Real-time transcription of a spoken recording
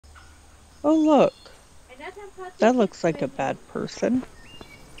Oh, look. That looks like a bad person.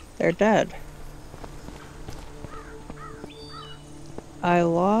 They're dead. I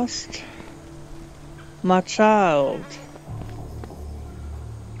lost my child.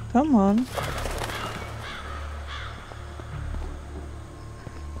 Come on.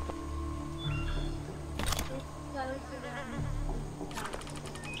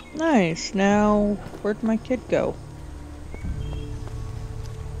 Nice. Now, where'd my kid go?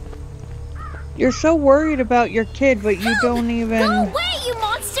 You're so worried about your kid, but you don't even... Go away, you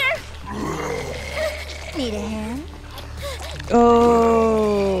monster! Need a hand?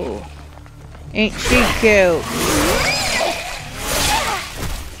 Oh, ain't she cute?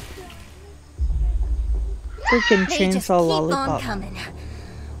 Freaking They just chainsaw keep lollipop. on coming.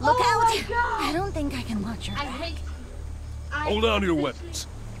 Look out! I don't think I can watch your back. Hold on to your weapons.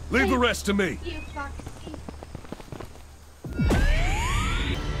 Leave the rest to me.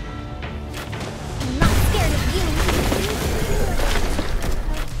 I'm not scared of you.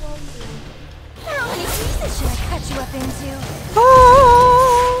 How many pieces should I cut you up into?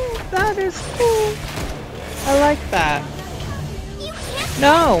 Oh, that is cool. I like that. You can't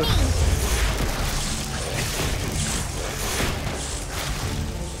No. fight me.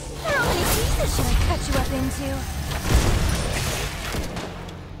 How many pieces should I cut you up into?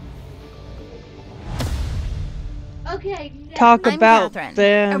 Talk I'm about Catherine, a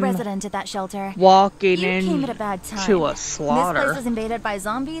them resident at that shelter. walking You came at a bad time. into a This slaughter. place was invaded by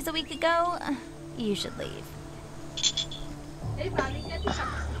zombies a week ago. You should leave.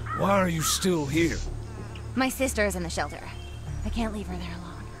 Why are you still here? My sister is in the shelter. I can't leave her there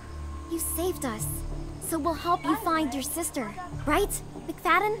alone. You saved us, so we'll help you find your sister, right,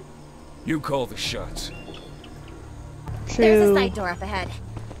 McFadden? You call the shots. There's a To side door up ahead.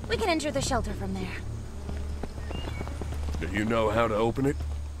 We can enter the shelter from there. Do you know how to open it?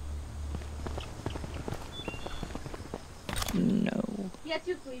 no.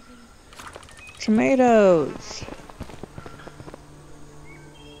 Tomatoes.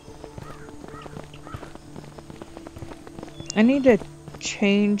 I need to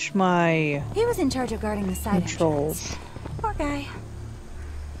change my He was in charge of guarding the side controls. entrance. Poor guy.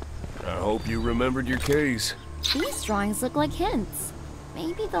 I hope you remembered your keys. These drawings look like hints.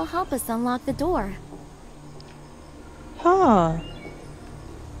 Maybe they'll help us unlock the door. Huh.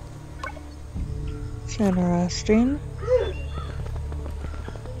 It's interesting.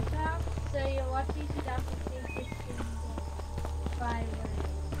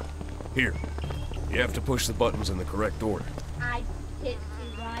 Here. You have to push the buttons in the correct order.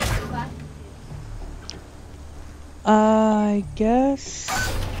 I guess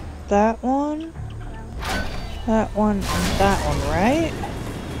that one, and that one, right?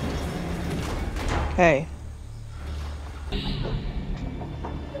 Okay.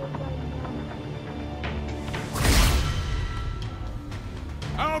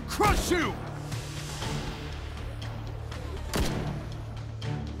 I'll crush you!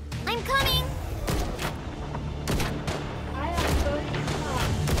 I'm coming!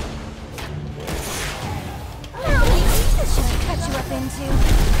 How many pieces should I cut you up into?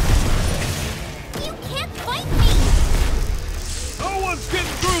 You can't fight me! No one's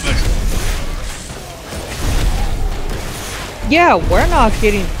getting through this! Yeah, we're not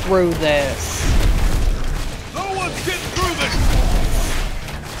getting through this. No one's getting through this!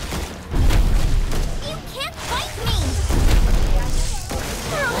 You can't fight me!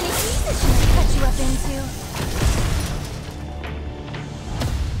 How many pieces should I cut you up into?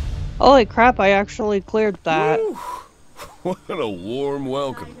 Holy crap, I actually cleared that. Whew. What a warm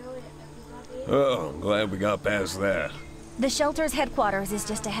welcome. Oh, I'm glad we got past that. The shelter's headquarters is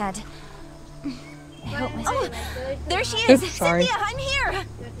just ahead. I hope my... Oh, there she is! Oops, sorry. Cynthia, I'm here!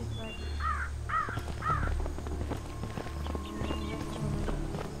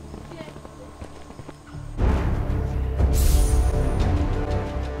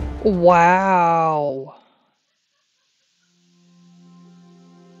 Wow.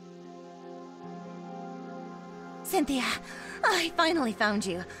 Cynthia, I finally found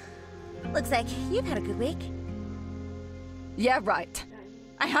you. Looks like you've had a good week. Yeah, right.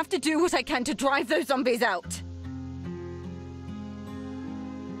 I have to do what I can to drive those zombies out.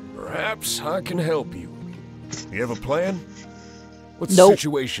 Perhaps I can help you. You have a plan? What's Nope. the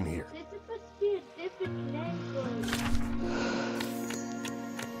situation here?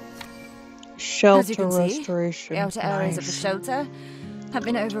 Shelter As you can see, restoration. the outer areas of the Nice. shelter have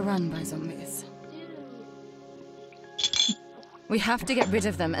been overrun by zombies. We have to get rid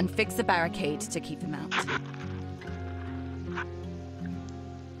of them and fix the barricade to keep them out.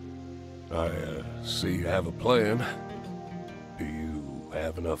 I see you have a plan. Do you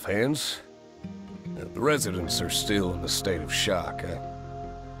have enough hands? The residents are still in a state of shock.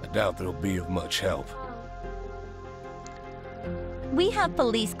 I doubt they'll be of much help. We have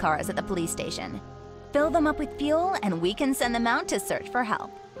police cars at the police station. Fill them up with fuel and we can send them out to search for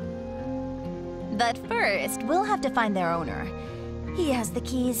help. But first, we'll have to find their owner. He has the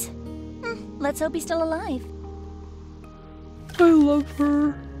keys. Let's hope he's still alive. I love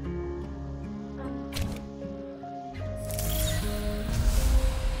her.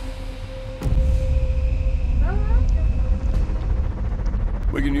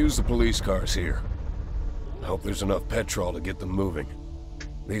 We can use the police cars here. I hope there's enough petrol to get them moving.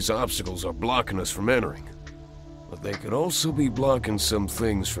 These obstacles are blocking us from entering. But they could also be blocking some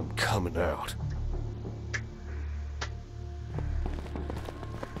things from coming out.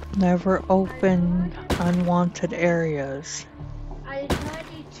 Never open unwanted areas.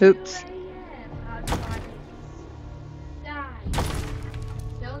 Oops.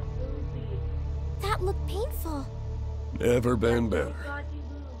 That looked painful. Never been better.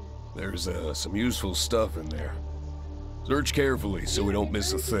 There's some useful stuff in there. Search carefully so we don't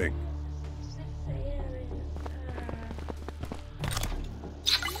miss a thing.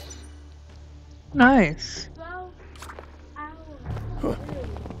 Nice. Huh.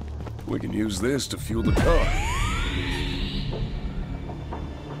 We can use this to fuel the car.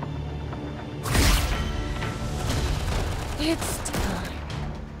 It's time.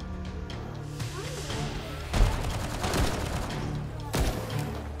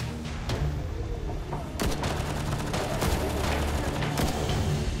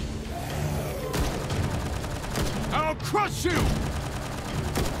 I'll crush you!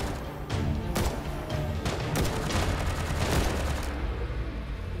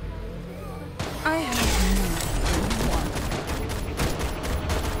 I have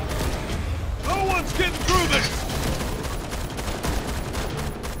No one's getting through this!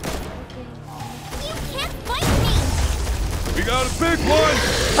 You can't fight me! We got a big one!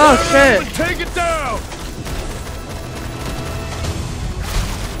 Oh shit. Take it down!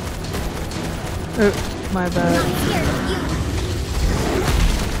 Oops, my bad. Here, you.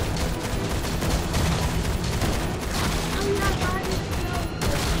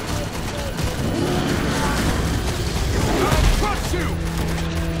 I'll crush you!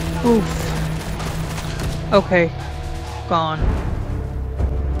 Oof. Okay. Gone.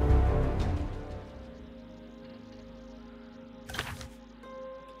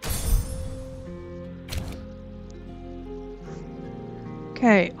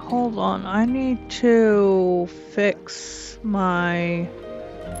 Okay, hold on. I need to fix my...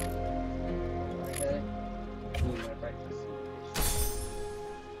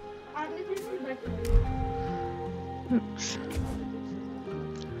 Oops.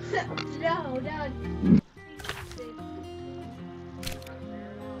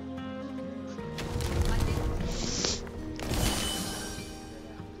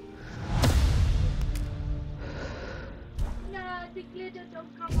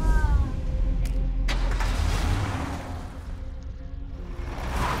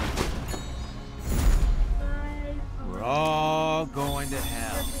 We're all going to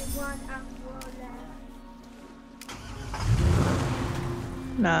hell.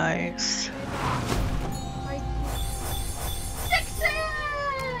 Nice.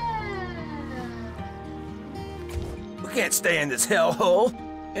 We can't stay in this hellhole.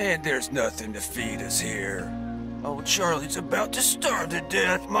 And there's nothing to feed us here. Old Charlie's about to starve to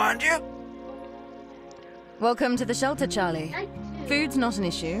death, mind you. Welcome to the shelter, Charlie. Food's not an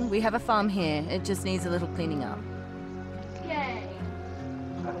issue. We have a farm here. It just needs a little cleaning up.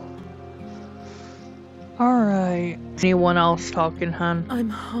 Alright. Anyone else talking, hun? I'm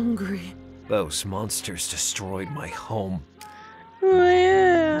hungry. Those monsters destroyed my home. Oh,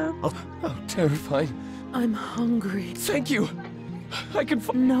 yeah. Oh, terrifying. I'm hungry. Thank you. I can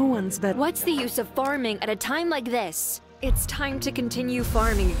No one's better. What's the use of farming at a time like this? It's time to continue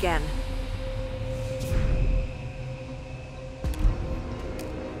farming again.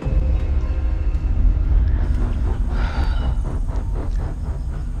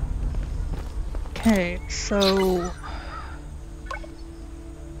 Okay, so...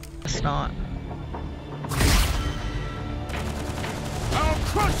 It's not. I'll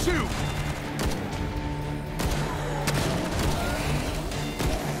crush you!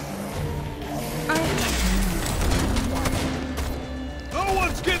 No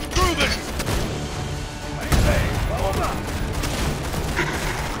one's getting through this! Hey, hold on!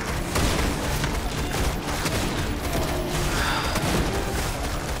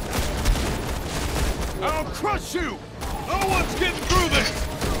 I'll crush you! No one's getting through this!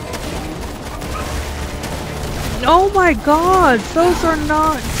 Oh my god, those are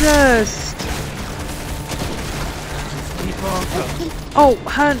not just... Oh,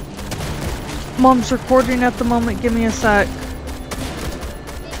 hun. Mom's recording at the moment. Give me a sec.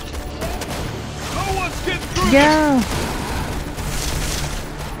 Yeah.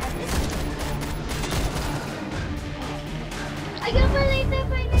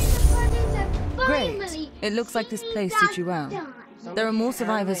 Great. It looks like this place suits you well. There are more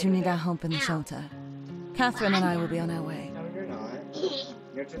survivors who need our help in the shelter. Catherine and I will be on our way.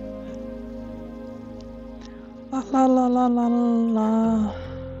 La la la la la la.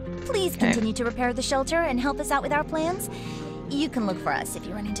 Please continue to repair the shelter and help us out with our plans. You can look for us if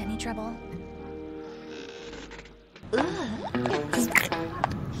you run into any trouble.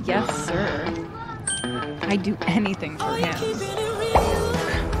 Yes, sir. I'd do anything for him.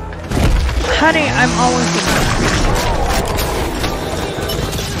 Honey, I'm always gonna.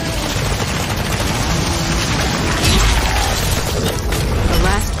 The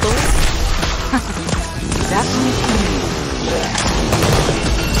last bullet? That one.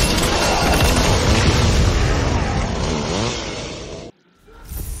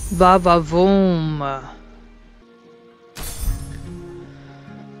 Va va voom.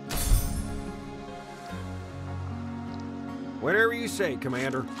 Whatever you say,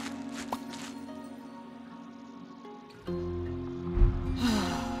 Commander. At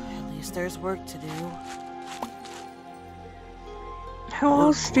least there's work to do. How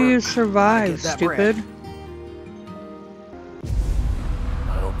else do you survive, stupid?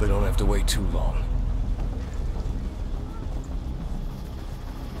 I hope they don't have to wait too long.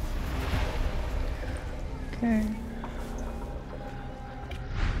 Okay.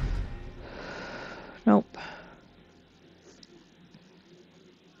 Nope.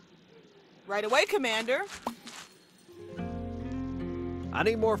 Right away, Commander. I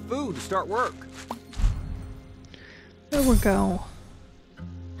need more food to start work. There we go.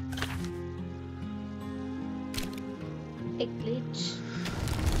 A glitch.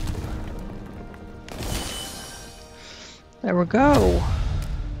 There we go.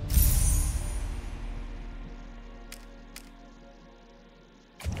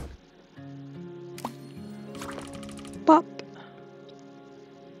 Bop.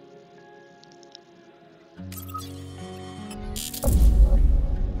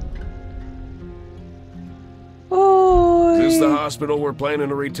 Oh. Is this the hospital we're planning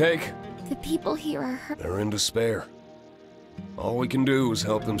to retake? The people here are hurt. They're in despair. All we can do is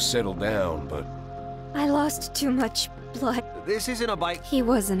help them settle down, but... I lost too much blood. This isn't a bite. He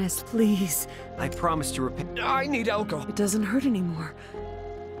wasn't as pleased. I promise to repent. I need alcohol. It doesn't hurt anymore.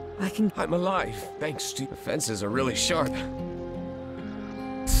 I'm alive, thanks to... The fences are really sharp.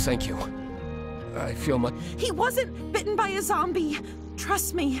 Thank you. I feel my... He wasn't bitten by a zombie.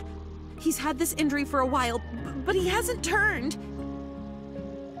 Trust me. He's had this injury for a while, but he hasn't turned.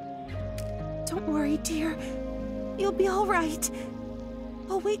 Don't worry, dear. You'll be all right.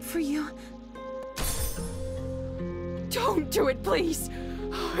 I'll wait for you. Don't do it, please.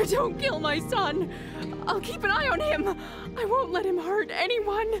 Don't kill my son. I'll keep an eye on him. I won't let him hurt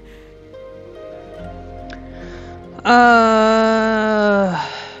anyone.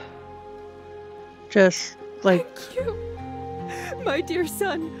 Just like... Thank you. My dear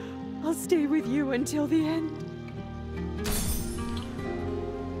son, I'll stay with you until the end.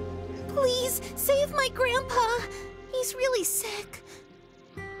 Please, save my grandpa. He's really sick.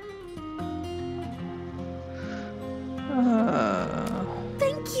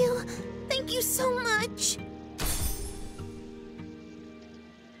 Thank you. Thank you so much.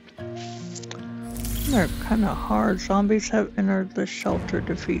 They're kind of hard. Zombies have entered the shelter.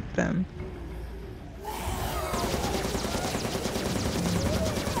 Defeat them.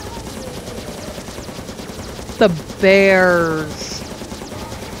 The bears.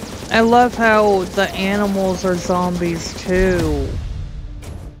 I love how the animals are zombies too.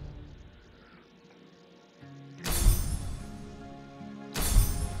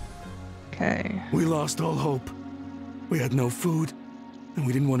 Okay. We lost all hope. We had no food, and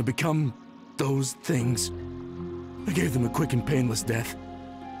we didn't want to become those things. I gave them a quick and painless death.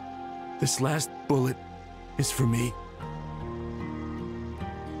 This last bullet is for me.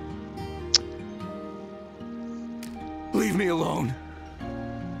 Leave me alone.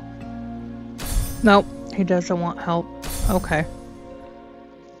 Nope, he doesn't want help. Okay.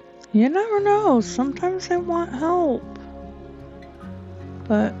 You never know. Sometimes they want help.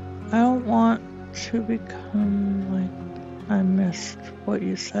 But I don't want to become like... I missed what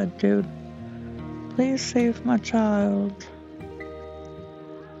you said, dude. Please save my child.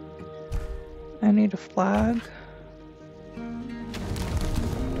 I need a flag. There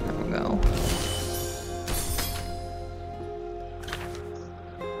we go.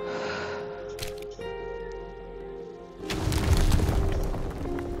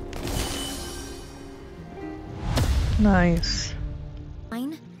 Nice.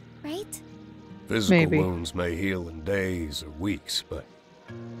 Fine, right? Physical Maybe. wounds may heal in days or weeks, but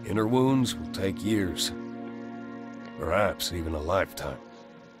inner wounds will take years. Perhaps even a lifetime.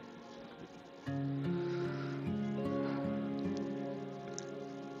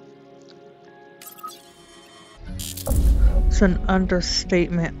 It's an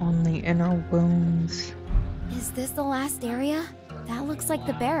understatement on the inner wounds. Is this the last area? That looks like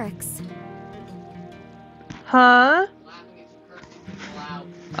the barracks. Huh?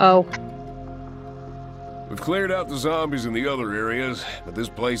 Oh. We've cleared out the zombies in the other areas, but this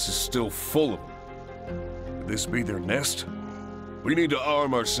place is still full of them. Could this be their nest? We need to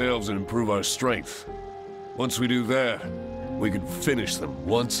arm ourselves and improve our strength. Once we do that, we can finish them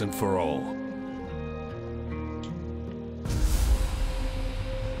once and for all.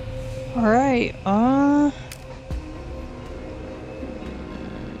 Alright, okay.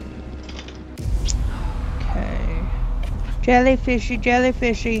 Jellyfishy,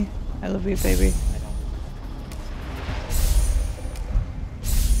 jellyfishy. I love you, baby.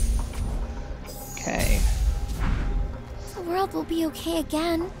 Okay. The world will be okay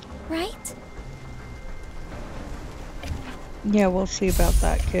again, right? Yeah, we'll see about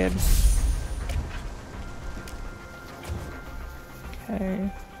that, kid.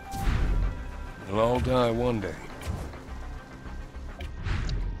 Okay. We'll all die one day.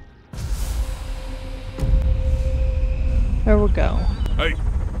 There we go. Hey,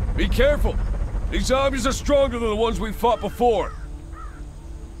 be careful! These zombies are stronger than the ones we fought before.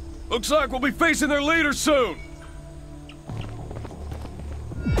 Looks like we'll be facing their leader soon!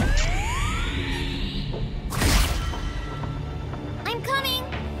 I'm coming!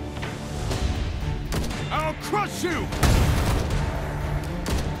 I'll crush you!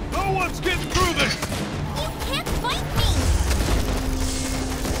 No one's getting through this! You can't fight me!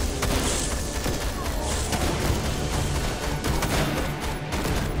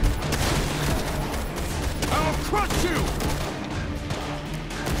 I'll crush you!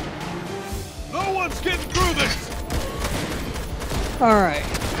 No one's getting through this! Alright.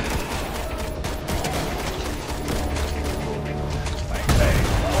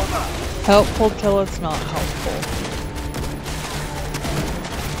 Helpful till it's not helpful.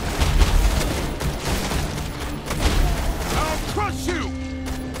 I'll crush you!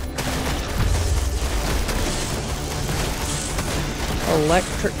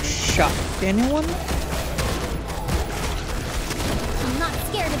 Electric shock. Anyone? I'm not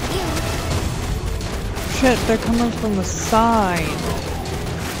scared of you. Shit, they're coming from the side.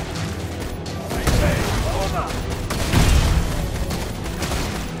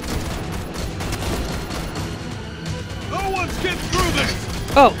 No one's getting through this!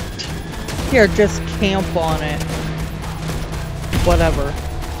 Oh! Here, just camp on it. Whatever.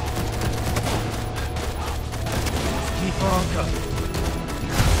 Keep on coming.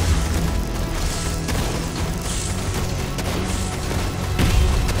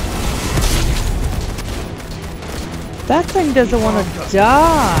 That thing doesn't want to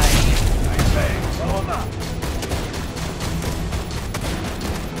die.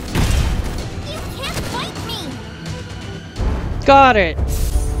 You can't fight me! Got it.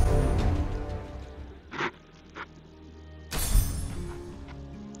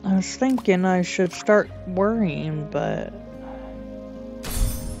 I was thinking I should start worrying, but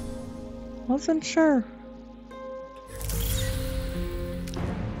wasn't sure.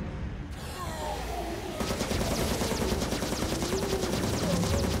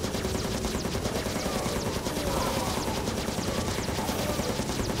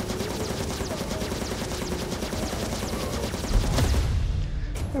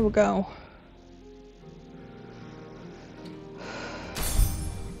 There we go.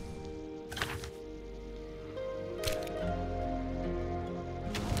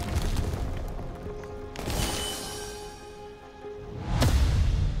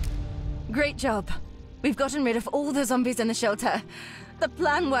 Great job. We've gotten rid of all the zombies in the shelter. The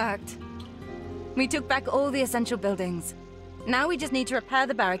plan worked. We took back all the essential buildings. Now we just need to repair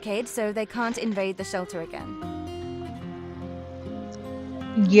the barricade so they can't invade the shelter again.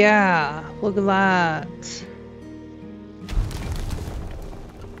 Yeah, look at that.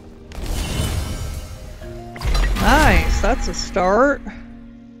 Nice, that's a start.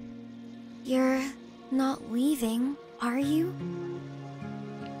 You're not leaving, are you?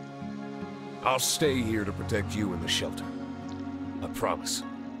 I'll stay here to protect you in the shelter. I promise.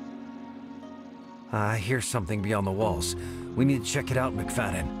 I hear something beyond the walls. We need to check it out,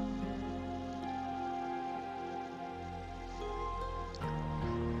 McFadden.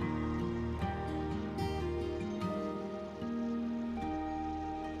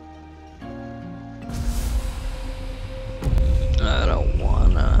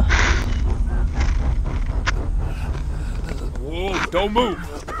 Don't move.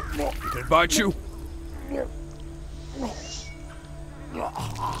 Did it bite you?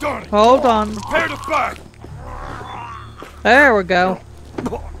 Darn it. Hold on. Prepare to fight. There we go.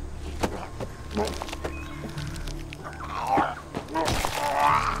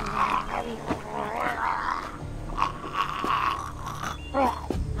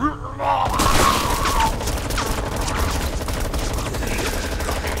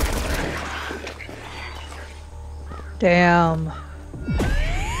 Damn.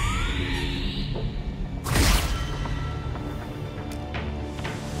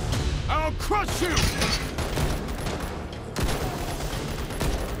 I'll crush you.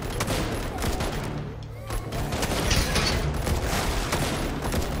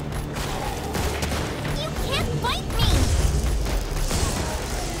 You can't bite me!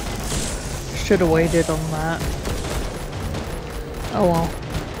 Should have waited on that. Oh well.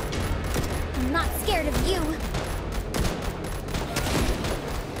 I'm not scared of you.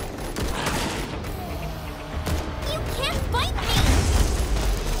 You can't bite me!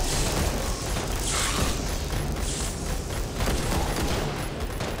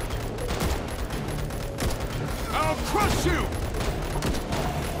 I'll crush you.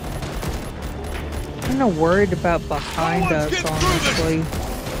 I'm kind of worried about behind us, honestly.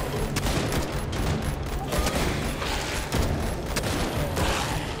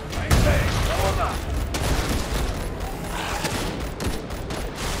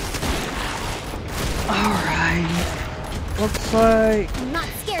 Looks like... I'm not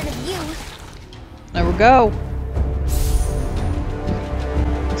scared of you. There we go.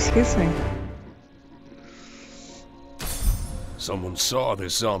 Excuse me. Someone saw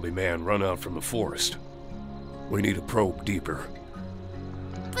this zombie man run out from the forest. We need to probe deeper.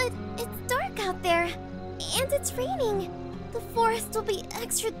 But it's dark out there, and it's raining. The forest will be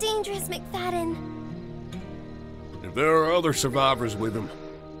extra dangerous, McFadden. If there are other survivors with him,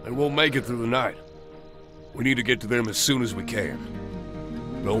 they won't make it through the night. We need to get to them as soon as we can.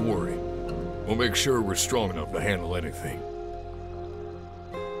 Don't worry. We'll make sure we're strong enough to handle anything.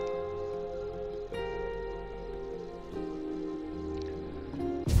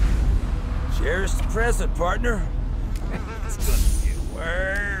 Cheers to present, partner. It's gonna get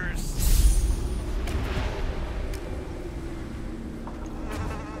worse.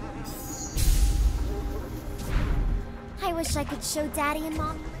 I wish I could show Daddy and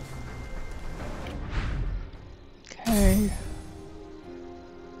Mom. Okay.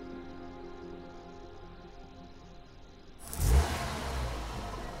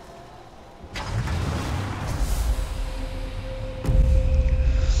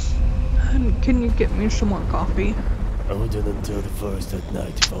 Can you get me some more coffee? I wouldn't enter the forest at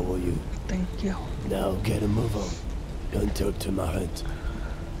night if I were you. Thank you. Now get a move on. Don't talk to my hunt.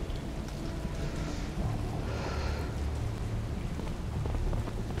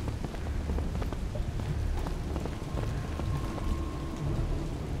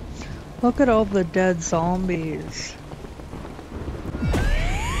 Look at all the dead zombies.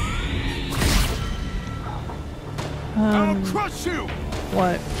 I'll crush you!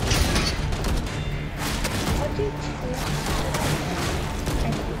 What?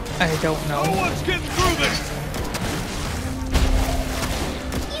 I don't know. No one's getting through this!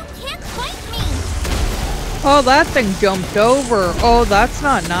 You can't bite me! Oh, that thing jumped over. Oh, that's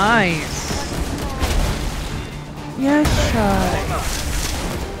not nice. Yes, shut.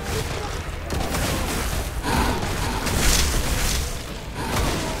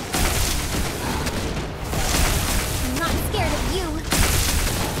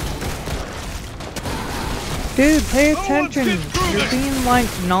 Dude, pay attention. You're being like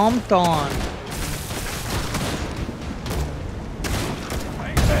nomped on.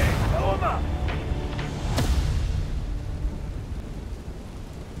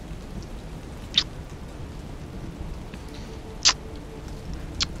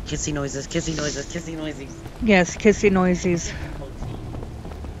 Kissy noises, kissy noises, kissy noises. Yes, kissy noises.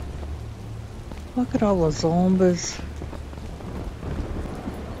 Look at all the zombies.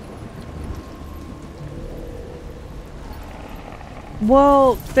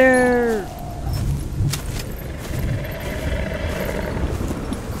 Well, they're...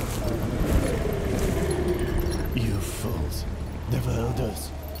 You fools. Never heard us.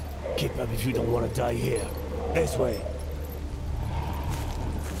 Keep up if you don't want to die here. This way.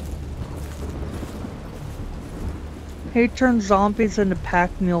 He turned zombies into pack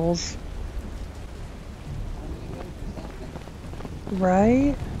mules.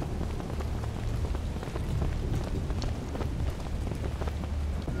 Right?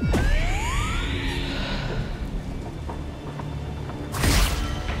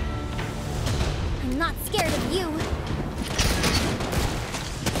 I'm not scared of you.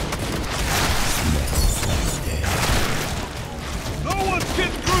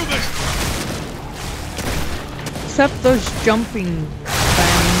 Except those jumping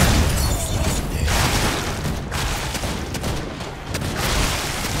things.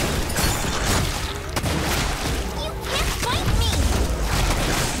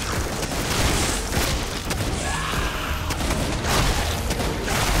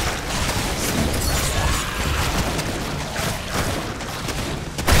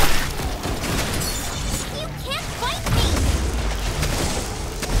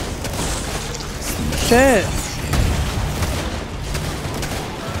 Shit.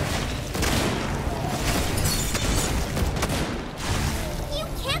 You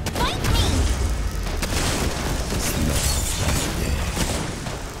can't fight me.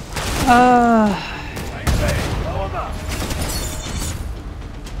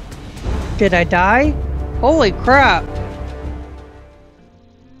 Did I die? Holy crap.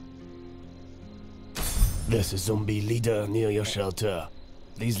 There's a zombie leader near your shelter.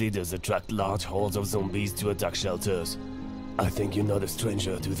 These leaders attract large hordes of zombies to attack shelters. I think you're not a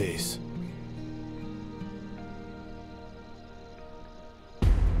stranger to this.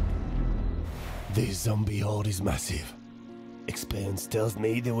 This zombie horde is massive. Experience tells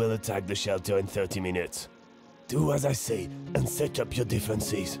me they will attack the shelter in 30 minutes. Do as I say and set up your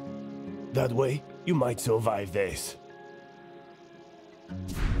defenses. That way, you might survive this.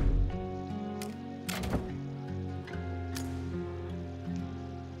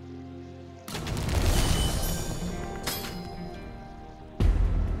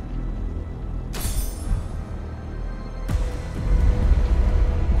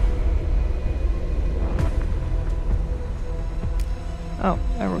 Oh,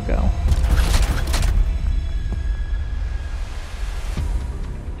 there we go.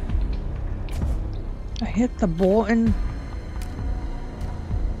 I hit the button.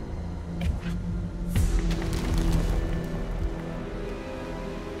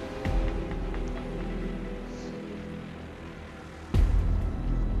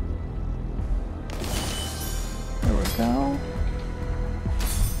 There we go.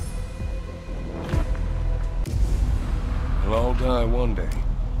 We'll all die one day.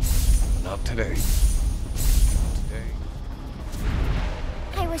 Not today. Today.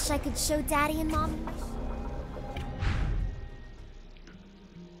 I wish I could show Daddy and Mom.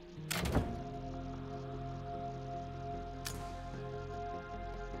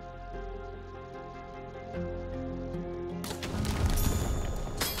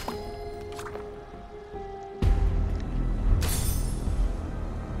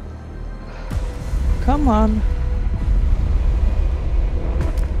 Come on.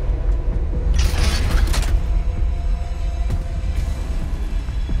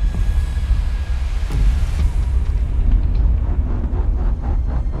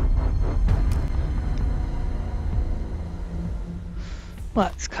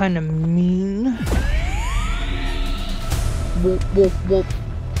 That's kind of mean. Whoop, whoop, whoop.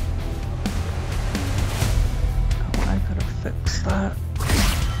 Oh, I gotta fix that.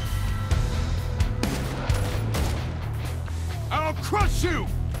 I'll crush you!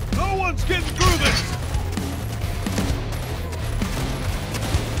 No one's getting through this!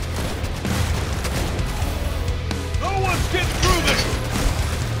 No one's getting through this!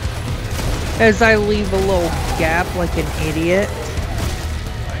 As I leave a little gap like an idiot.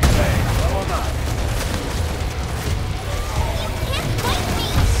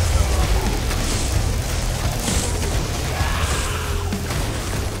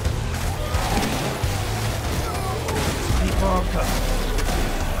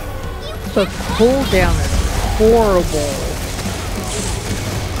 The cooldown is horrible.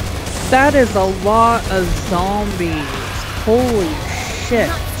 That is a lot of zombies. Holy shit.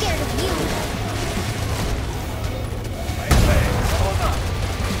 I'm not scared of you.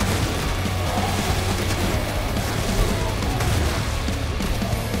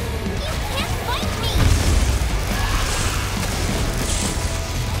 You can't fight me.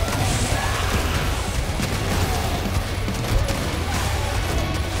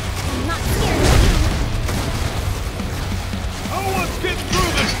 I'm not scared of you. No one's getting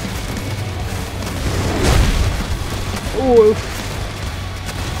through this! Oof.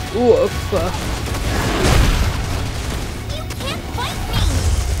 Oof. You can't fight me.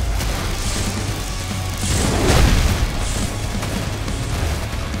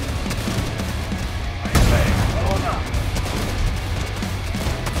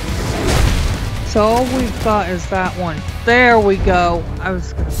 So all we've got is that one. There we go. I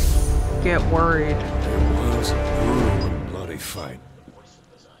was gonna get worried. It was a brutal and bloody fight.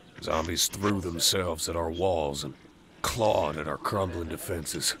 Zombies threw themselves at our walls and clawed at our crumbling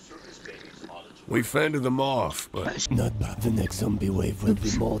defenses. We fended them off, but... Not bad. The next zombie wave will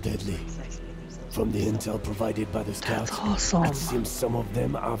be more deadly. From the intel provided by the scouts, awesome. it seems some of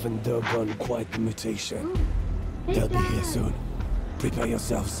them have undergone quite the mutation. They'll be here soon. Prepare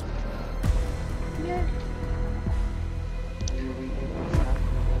yourselves.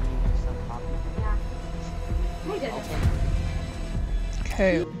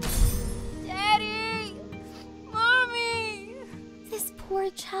 Okay. Daddy! Mommy! This poor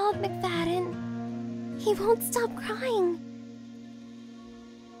child, McFadden. He won't stop crying.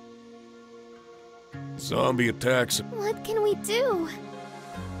 Zombie attacks. What can we do?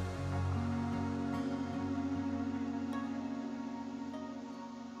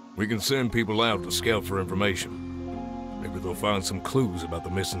 We can send people out to scout for information. Maybe they'll find some clues about the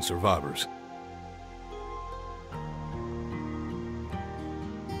missing survivors.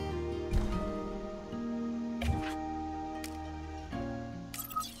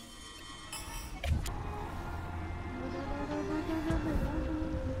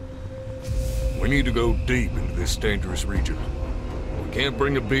 We need to go deep into this dangerous region. We can't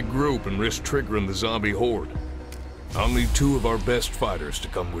bring a big group and risk triggering the zombie horde. I'll need 2 of our best fighters to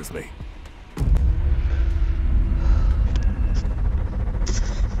come with me.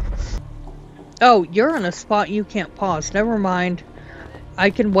 Oh, you're in a spot you can't pause. Never mind. I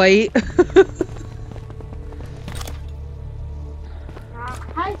can wait.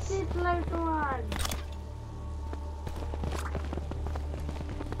 Hi, little one.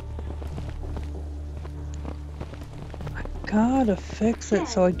 Gotta fix it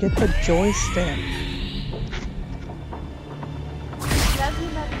so I get the joystick.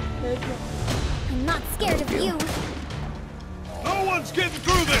 I'm not scared of you. No one's getting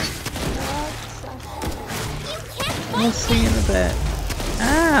through this! We'll see in a bit.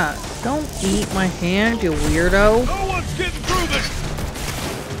 Ah, don't eat my hand, you weirdo. No one's getting through this!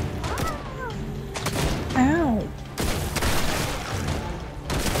 Ow.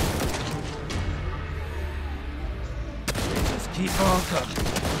 Just keep on coming.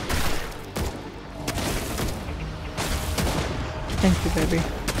 Thank you, baby.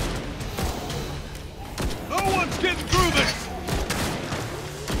 No one's getting through this!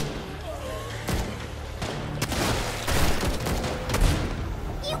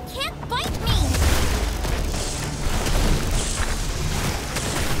 You can't bite me!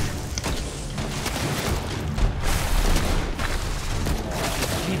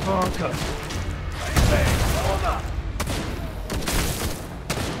 Keep on coming. Hey, hold up.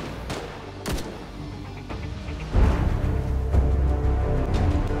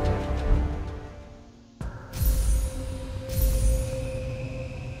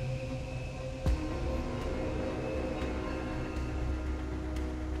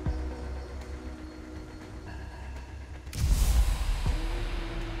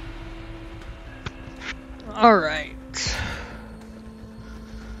 All right.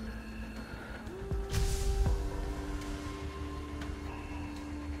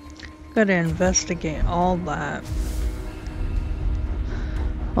 Gotta investigate all that.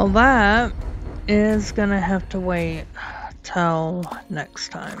 Well, that is gonna have to wait till next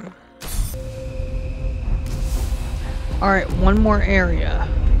time. Alright, one more area.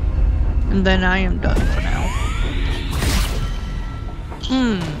 And then I am done for now.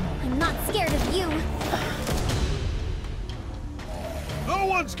 I'm not scared of you. No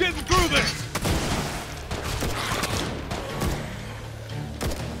one's getting through this!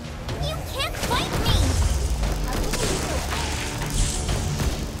 You can't bite me!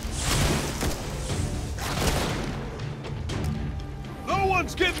 No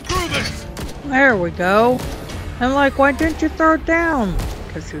one's getting through this! There we go. I'm like, why didn't you throw it down?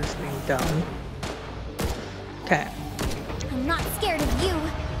 Because he was being dumb. Okay. I'm not scared of you.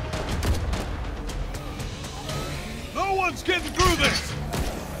 No one's getting through this!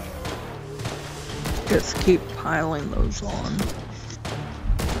 Just keep piling those on.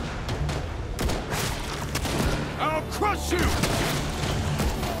 I'll crush you!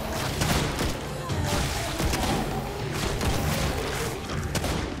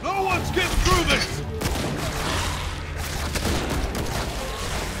 No one's getting through this!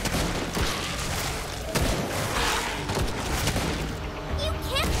 You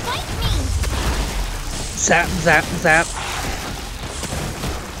can't bite me! Zap, zap, zap.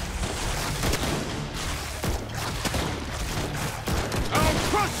 I'll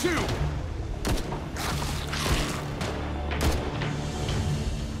crush you!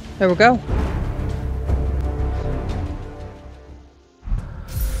 There we go.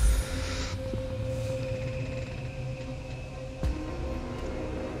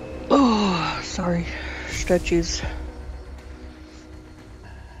 Oh, sorry. Stretchies.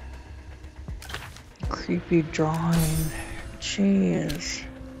 Creepy drawing. Jeez.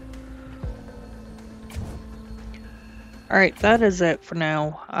 Alright, that is it for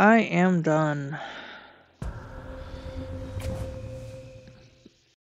now. I am done.